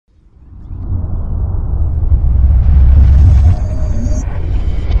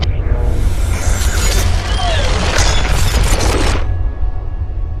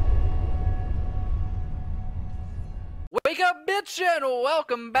Attention!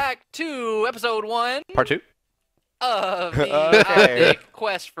 Welcome back to episode 1. Part 2? Of the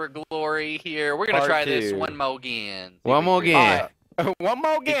Quest for Glory here. We're gonna try this one more again. One more again. One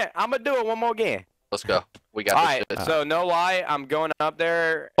more again. I'm gonna do it one more again. Let's go. We got this shit. So no lie, I'm going up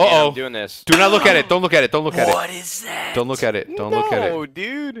there and I'm doing this. Do not look at it. Don't look at it. Don't look at it. What is that? Don't look at it. Don't look at it. No,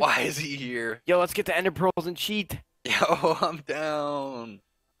 dude. Why is he here? Yo, let's get the ender pearls and cheat. Yo, I'm down.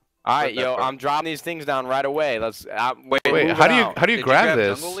 Alright, yo, I'm dropping these things down right away. Let's Wait, how do you grab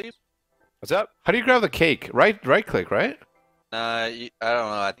this? What's up? How do you grab the cake? Right click, right? I don't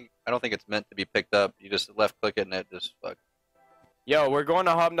know. I don't think it's meant to be picked up. You just left click it and it just fuck. Yo, we're going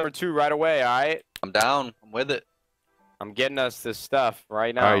to hub number 2 right away, alright? I'm down. I'm with it. I'm getting us this stuff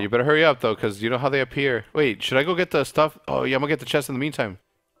right now. Alright, you better hurry up though, because you know how they appear. Wait, should I go get the stuff? Oh yeah, I'm gonna get the chest in the meantime.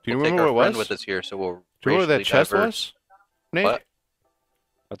 Do you remember where it was? With us here, so we'll do you remember where that chest was? Nate? What?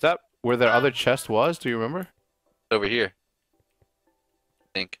 What's up? Where that other chest was? Do you remember? Over here. I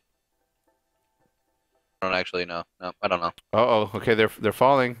think. I don't actually know. No, I don't know. Uh-oh. Okay, they're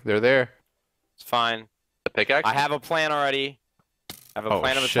falling. They're there. It's fine. The pickaxe? I have a plan already. I have a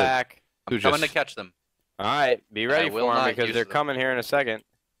plan of attack. I'm coming to catch them. Alright, be ready for them because they're coming here in a second.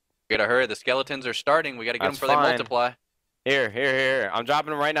 We gotta hurry. The skeletons are starting. We gotta get them before they multiply. Here. I'm dropping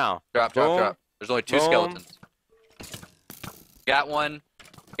them right now. Drop. There's only 2 skeletons. Got one.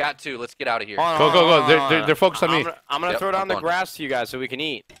 Got 2. Let's get out of here. Go. They're focused on me. I'm gonna throw down the grass to you guys so we can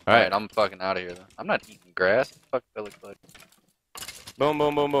eat. Alright, I'm fucking out of here though. I'm not eating grass. Fuck that looks like. Boom.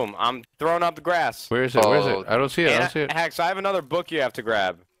 I'm throwing out the grass. Where is it? Where is it? I don't see it. Hex, I have another book you have to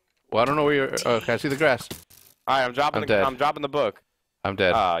grab. Well, I don't know where you're. Okay, I see the grass. Alright, I'm dropping the book. I'm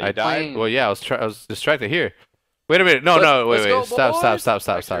dead. You died? Well, yeah, I was distracted here. Wait a minute. No, wait. Stop.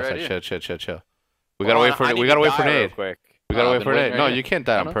 Chill. We gotta wait for Nate. We gotta wait for Nate. We gotta wait for Nate. No, you can't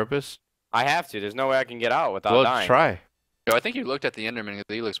die on purpose. I have to. There's no way I can get out without dying. Well, try. Yo, I think you looked at the Enderman because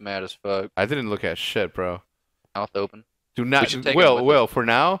he looks mad as fuck. I didn't look at shit, bro. Mouth open. Do not. Will, for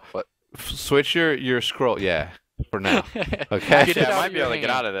now, what? Switch your scroll. Yeah, for now. Okay. Actually, I might be able to get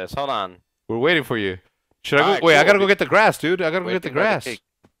out of this. Hold on. We're waiting for you. Should I go? Wait, I gotta go get the grass, dude. I gotta go get the grass. You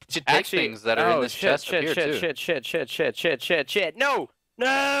should take things that are in this chest up here, too. Shit. No.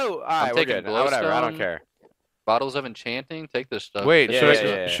 Alright, we're good. Whatever, I don't care. Bottles of enchanting. Take this stuff. Wait,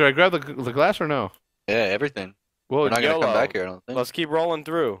 should I grab the glass or no? Yeah, everything. Well, we're not gonna come back here, I don't think. Let's keep rolling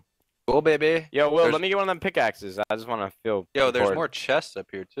through. Cool, baby. Yo, Will, let me get one of them pickaxes. I just want to feel. Yo, there's more chests up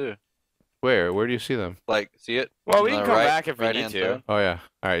here too. Where do you see them? Like, see it? Well, we can come back if we need to. Oh yeah.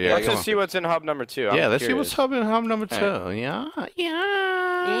 All right, yeah. Let's just see what's in hub number 2. Yeah, let's see what's in hub number 2. Yeah.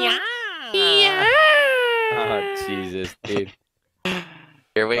 Oh, Jesus, dude.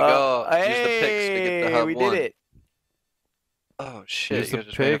 Here we go. Use the picks to get the hub we did it. Oh shit! Use the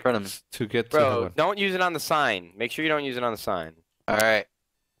just right in front of me. To get Bro, don't use it on the sign. Make sure you don't use it on the sign. All right,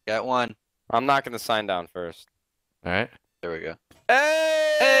 got one. I'm knocking the sign down first. All right. There we go.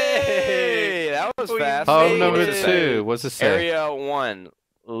 Hey! That was fast. Hub number 2. What's it say? Area 1.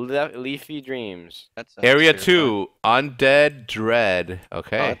 Leafy Dreams. That's Area 2. Undead Dread.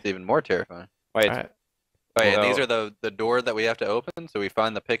 Okay. Oh, that's even more terrifying. Wait. Wait, these are the door that we have to open. So we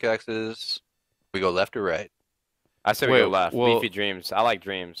find the pickaxes. We go left or right. I said we go left. Leafy Dreams. I like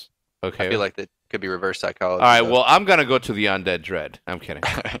dreams. Okay. I feel like that could be reverse psychology. All right. Well, I'm gonna go to the Undead Dread. I'm kidding.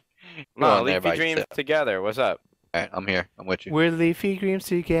 No, Leafy Dreams together. What's up? All right, I'm here. I'm with you. We're Leafy Dreams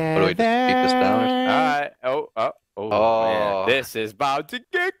together. What do we just beat this down? All right. Oh, man. This is about to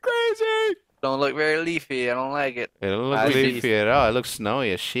get crazy. Don't look very leafy. I don't like it. It don't look leafy at all. It looks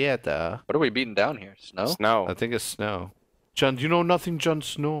snowy as shit, though. What are we beating down here? Snow? Snow. I think it's snow. John, you know nothing, Jon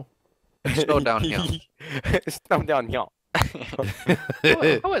Snow. Snow downhill. Snow downhill.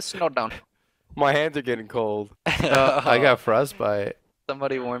 How is snow downhill? My hands are getting cold. I got frostbite.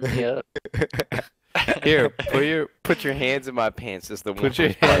 Somebody warm me up. Here, put your hands in my pants. It's the put your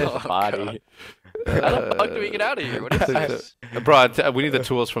hands in my body. How the fuck do we get out of here? What is this? Bro, we need the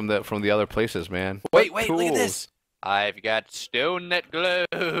tools from the other places, man. Wait, look at this. I've got stone that glows.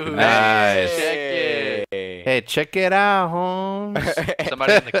 Nice. Check it. Hey, check it out, Holmes.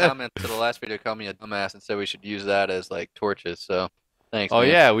 Somebody in the comments to the last video called me a dumbass and said we should use that as like torches. So, thanks. Oh man.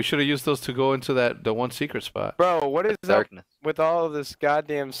 yeah, we should have used those to go into the one secret spot. Bro, what is darkness up with all of this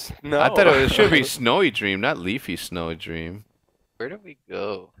goddamn snow? I thought it should be Snowy Dream, not Leafy Snowy Dream. Where do we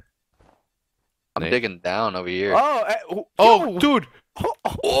go? I'm digging down over here. Oh, dude!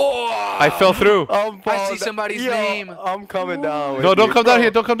 Oh, I fell through. I see somebody's name. I'm coming down. No, don't come down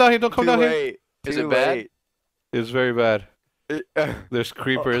here. Don't come down here. Don't come down here. Is it bad? It's very bad. There's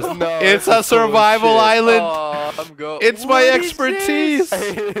creepers. No, it's a survival island. I'm going. It's my expertise.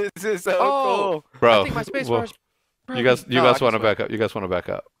 This is so cool. Bro. I think my space bar's You guys want to back up? You guys want to back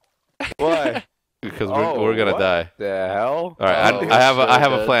up? Why? Because we're gonna die. The hell? All right, I have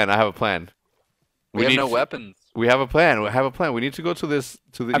a plan. I have a plan. We have no weapons. We have a plan. We need to go to this.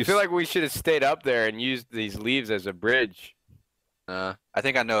 I feel like we should have stayed up there and used these leaves as a bridge. I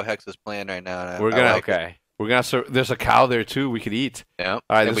think I know HECZ's plan right now. We're gonna. There's a cow there too. We could eat. Yeah. All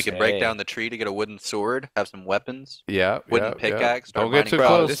right. Then we could break down the tree to get a wooden sword. Have some weapons. Yeah. Wooden pickaxe. Don't get too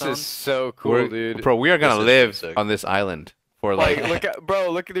close. This is so cool, dude. Bro, we are gonna live on this island for like. Look at,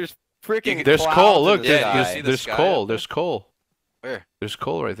 bro. Look at there's freaking. There's coal. Look, the there's coal. There's coal. Where? There's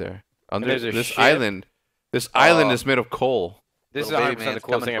coal right there. Under this island. This island is made of coal. This is 100% the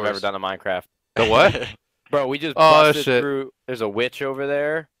coolest thing I've ever done in Minecraft. The what? Bro, we just busted through. There's a witch over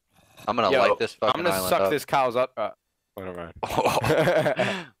there. I'm gonna light this fucking island up. I'm gonna suck this cow's up. Whatever.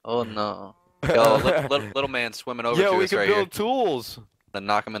 Oh no. Yo, little man swimming over to us right here. Yo, we can build tools. Then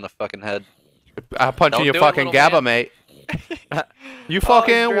knock him in the fucking head. I'll punch you in your fucking gabba, mate. You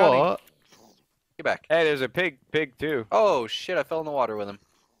fucking what? Get back. Hey, there's a pig too. Oh shit, I fell in the water with him.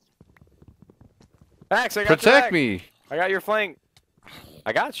 Max, I got Protect me. I got your flank.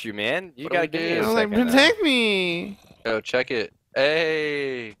 I got you, man. You gotta give me a second. Protect me. Yo, check it.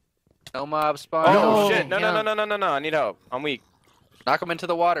 Hey. No mob spawn. Oh shit. No. I need help. I'm weak. Knock him into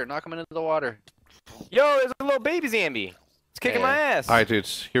the water. Knock him into the water. Yo, there's a little baby zombie. It's kicking my ass. All right,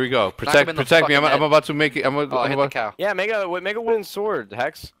 dudes. Here we go. Protect me. I'm about to make it. Hit the cow. Yeah, make a wooden sword,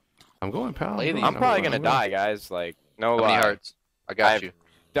 Hex. I'm going, pal. I'm probably gonna die, guys. Like, no lie. How many hearts? I got you.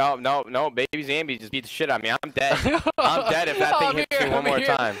 No, baby zombie just beat the shit out of me. I'm dead. I'm dead if that thing hits me one more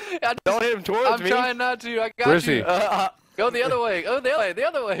time. Don't hit him towards me. I'm trying not to. I got you. Where is he? Go the other way. Go the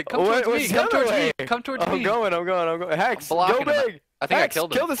other way. Come towards me. Come towards me. I'm going. Hex, go big. I think I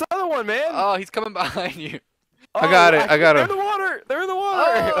killed him. Kill this other one, man. Oh, he's coming behind you. I got it. They're in the water.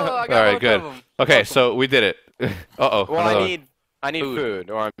 Oh, I got all right, good. Okay, so we did it. Well, I need food,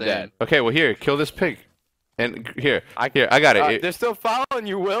 or I'm dead. Okay, well here, kill this pig. And here, I got it. They're still following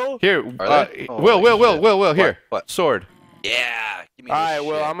you, Will. Here, Will, here. What? Sword. Yeah. Give me all right,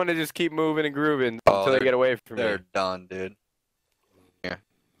 well, I'm gonna just keep moving and grooving until they get away from me. They're done, dude. Here.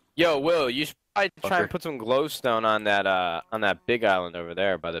 Yo, Will, you should probably try and put some glowstone on that big island over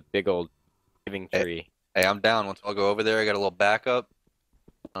there by the big old giving tree. Hey, I'm down. Once I'll go over there, I got a little backup.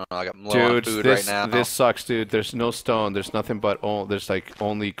 I don't know, I got low on food right now. This sucks, dude. There's no stone. There's nothing but there's like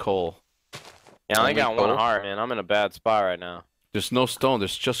only coal. Yeah, I only got one heart, man. I'm in a bad spot right now. There's no stone.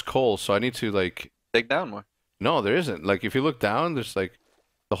 There's just coal. So I need to like dig down more. No, there isn't. Like if you look down, there's like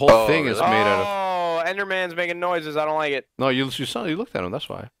the whole thing is made out of. Oh, Enderman's making noises. I don't like it. No, you looked at him. That's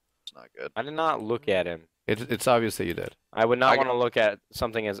why. It's not good. I did not look at him. It's obvious that you did. I would not want to look at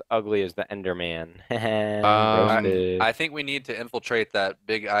something as ugly as the Enderman. I think we need to infiltrate that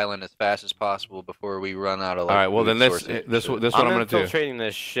big island as fast as possible before we run out of. Like, all right. Well, then this what I'm gonna do. I'm infiltrating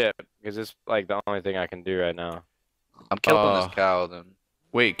this ship because it's like the only thing I can do right now. I'm killing this cow. Then.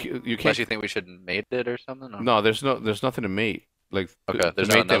 Wait, you can't. Unless you think we should mate it or something. Or? No, there's nothing to mate. Like okay, there's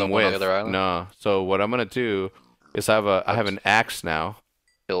to mate them with. On the other island? No. So what I'm gonna do is I have an axe now.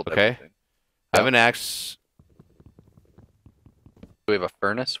 Killed okay. Everything. I have an axe. Do we have a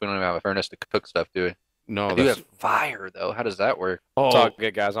furnace? We don't even have a furnace to cook stuff, do we? No. I do have fire though. How does that work? Oh, it's all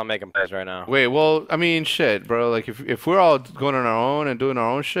good, guys. I'm making plays right now. Wait, well, I mean, shit, bro. Like, if we're all going on our own and doing our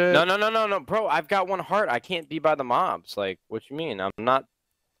own shit. No, bro. I've got one heart. I can't be by the mobs. Like, what you mean? I'm not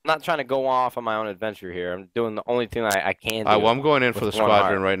trying to go off on my own adventure here. I'm doing the only thing I can do. Well, I'm going in for the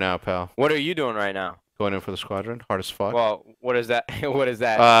squadron right now, pal. What are you doing right now? Going in for the squadron. Hard as fuck. Well, what is that? What is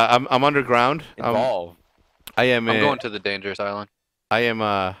that? I'm underground. Involved. I'm going to the dangerous island. I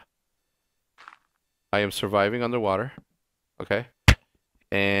am surviving underwater. Okay.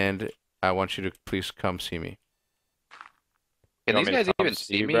 And I want you to please come see me. Can these guys even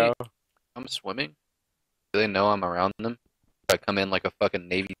see me? Bro? I'm swimming. Do they know I'm around them? I come in like a fucking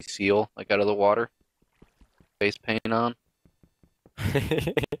Navy SEAL, like out of the water. Face paint on.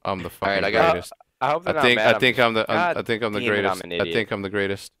 I'm the fucking greatest. I hope I think I'm the greatest. I think I'm the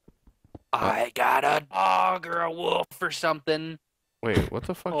greatest. I got a dog or a wolf or something. Wait, what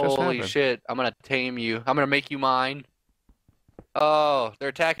the fuck just happened? Holy shit! I'm gonna tame you. I'm gonna make you mine. Oh, they're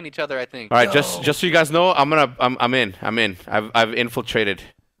attacking each other. I think. All right, just so you guys know, I'm in. I've infiltrated.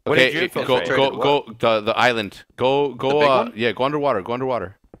 What did you infiltrate? Go the island. Go yeah, go underwater. Go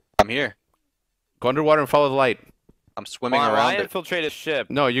underwater. I'm here. Go underwater and follow the light. I'm swimming around. I infiltrated ship.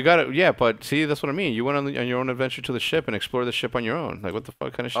 No, you got it. Yeah, but see, that's what I mean. You went on your own adventure to the ship and explored the ship on your own. Like, what the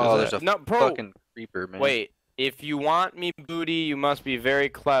fuck kind of shit is that? There's a fucking creeper, man. Wait, if you want me booty, you must be very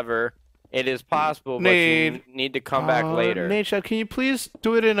clever It is possible, but you need to come back later. Nate, can you please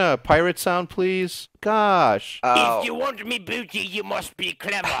do it in a pirate sound, please? Gosh. If you want me booty, you must be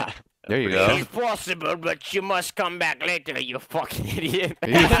clever. There you go. It's possible, but you must come back later, you fucking idiot.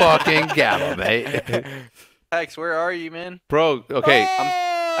 You fucking gabble, mate. Hex, where are you, man? Bro, okay.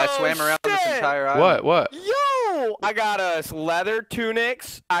 I swam around this entire island. What? Yo! I got us leather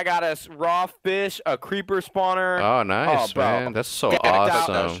tunics. I got us raw fish, a creeper spawner. Oh, nice, man. That's so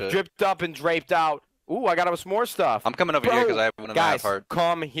awesome. Dripped up and draped out. Ooh, I got us more stuff. I'm coming over here because I have 1.5 heart. Guys,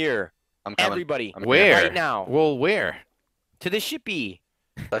 come here. I'm coming. Everybody. Where? Right now. Well, where? To the shippy.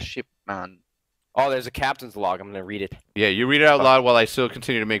 The ship, man. Oh, there's a captain's log. I'm gonna read it. Yeah, you read it out loud while I still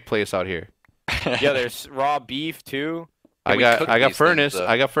continue to make place out here. Yeah, there's raw beef too. I got furnace.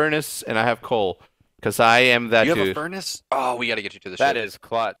 I got furnace, and I have coal. Cause I am that dude. You have a furnace? Oh, we gotta get you to the ship. That is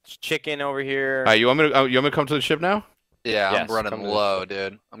clutch. Chicken over here. Alright, you want me to come to the ship now? Yeah, yes, I'm running low,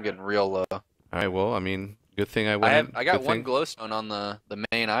 dude. I'm getting real low. Alright, well, I mean, good thing I went. I got one glowstone on the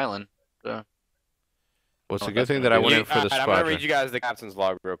main island. So. Well, it's a good thing that I went in for the squadron. I'm gonna read you guys the captain's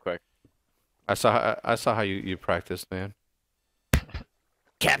log real quick. I saw how you practiced, man.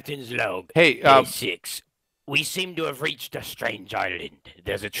 Captain's log. Hey, 6. We seem to have reached a strange island.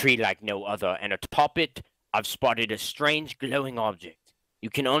 There's a tree like no other, and atop it, I've spotted a strange glowing object. You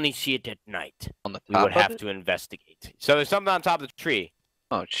can only see it at night. On the top we would have to investigate. So there's something on top of the tree.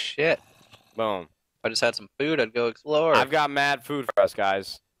 Oh shit! Boom. If I just had some food, I'd go explore. I've got mad food for us,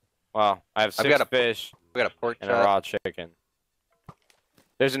 guys. Well, I have 6 fish. We got a pork and a raw chicken.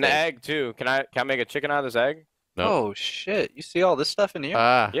 There's an egg too. Can I make a chicken out of this egg? No. Oh shit! You see all this stuff in here?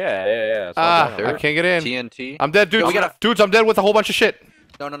 Yeah. I can't get in. TNT. I'm dead, dudes. Dudes, I'm dead with a whole bunch of shit.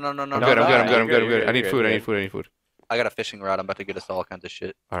 No. I'm good. I need food. I got a fishing rod. I'm about to get us all kinds of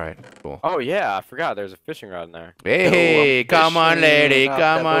shit. All right, cool. Oh yeah, I forgot. There's a fishing rod in there. Hey, come on,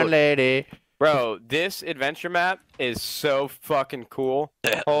 lady. Bro, this adventure map is so fucking cool.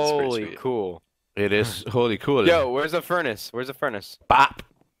 Yeah, holy cool. It is holy cool. Yo, where's the furnace? Bop.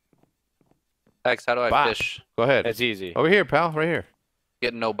 Hex, how do I fish? Go ahead. It's easy. Over here, pal. Right here.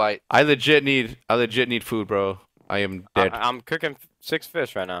 Getting no bite. I legit need food, bro. I am dead. I'm cooking 6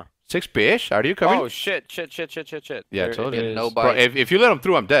 fish right now. 6 fish? Are you coming? Oh shit. Yeah, I told you. No bite. Bro, if you let them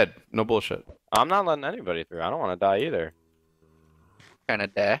through, I'm dead. No bullshit. I'm not letting anybody through. I don't want to die either. Kinda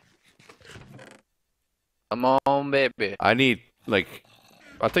die. Come on, baby. I need I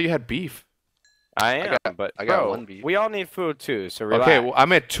thought you had beef. I got 1 beef. We all need food too, so relax. Okay, well,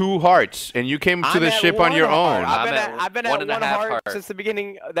 I'm at 2 hearts, and you came to the ship on your own. I've been at 1 heart since the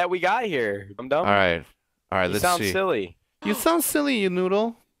beginning that we got here. I'm dumb. All right, let's see. You sound silly. You sound silly, you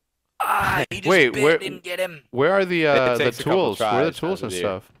noodle. He just didn't get him. Where are the tools? Where are the tools and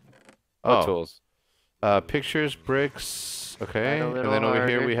stuff? What tools? Pictures, bricks. Okay, and then over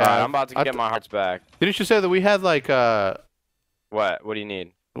here we have. I'm about to get my hearts back. Didn't you say that we had What? What do you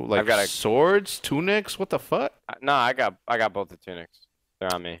need? I've got swords, tunics. What the fuck? No, I got both the tunics.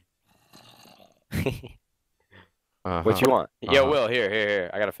 They're on me. What you want? Yo, Will, here.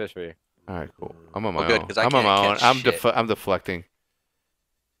 I got a fish for you. All right, cool. I'm on my own. I'm on my own. I'm deflecting.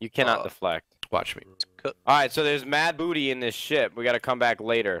 You cannot deflect. Watch me. All right, so there's mad booty in this ship. We got to come back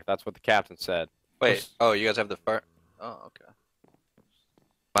later. That's what the captain said. Wait. Oh, you guys have the fire? Oh, okay.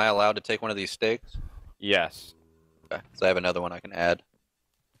 Am I allowed to take one of these steaks? Yes. Okay. So I have another one I can add.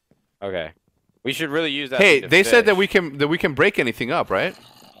 Okay. We should really use that. Hey, they said that we can break anything up, right?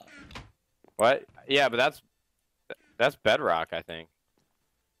 What? Yeah, but that's bedrock, I think.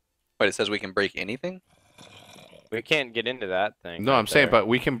 Wait, it says we can break anything? We can't get into that thing. No, I'm saying, but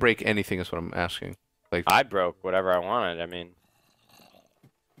we can break anything. Is what I'm asking. Like I broke whatever I wanted. I mean,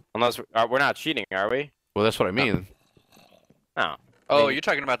 unless we're not cheating, are we? Well, that's what I mean. No. Oh, you're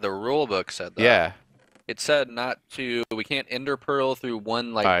talking about the rule book said that. Yeah. It said not to. We can't ender pearl through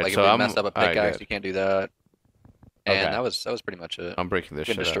one right, like so if we messed up a pickaxe, you can't do that. And okay. that was pretty much it. I'm breaking this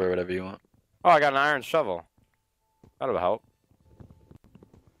shit. You can destroy whatever you want. Oh, I got an iron shovel. That'll help.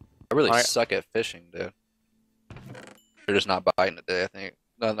 I really suck at fishing, dude. They're just not biting today. I think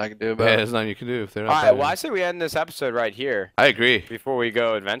nothing I can do about it. Yeah, there's nothing you can do if they're not. All right, well, I say we end this episode right here. I agree. Before we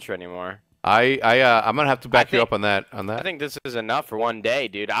go adventure anymore. I'm gonna have to back you up on that. I think this is enough for one day,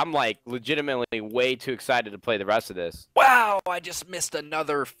 dude. I'm like legitimately way too excited to play the rest of this. Wow, I just missed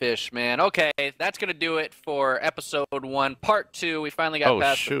another fish, man. Okay, that's gonna do it for episode 1, part 2. We finally got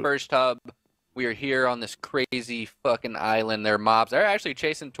past the first hub. We are here on this crazy fucking island. There are mobs. They're actually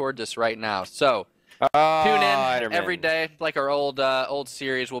chasing towards us right now. So tune in every day, like our old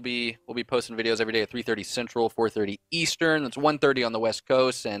series. We'll be posting videos every day at 3:30 Central, 4:30 Eastern. That's 1:30 on the West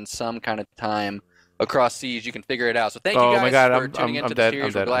Coast, and some kind of time across seas, you can figure it out. So thank you guys for tuning into the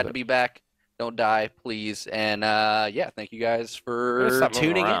series. We're glad to be back. Don't die, please. And yeah, thank you guys for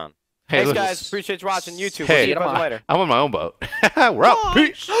tuning in. Hey, thanks, guys. Appreciate you watching YouTube. We'll see you later. I'm on my own boat. We're up.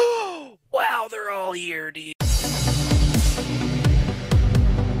 Peace. Wow, they're all here, dude.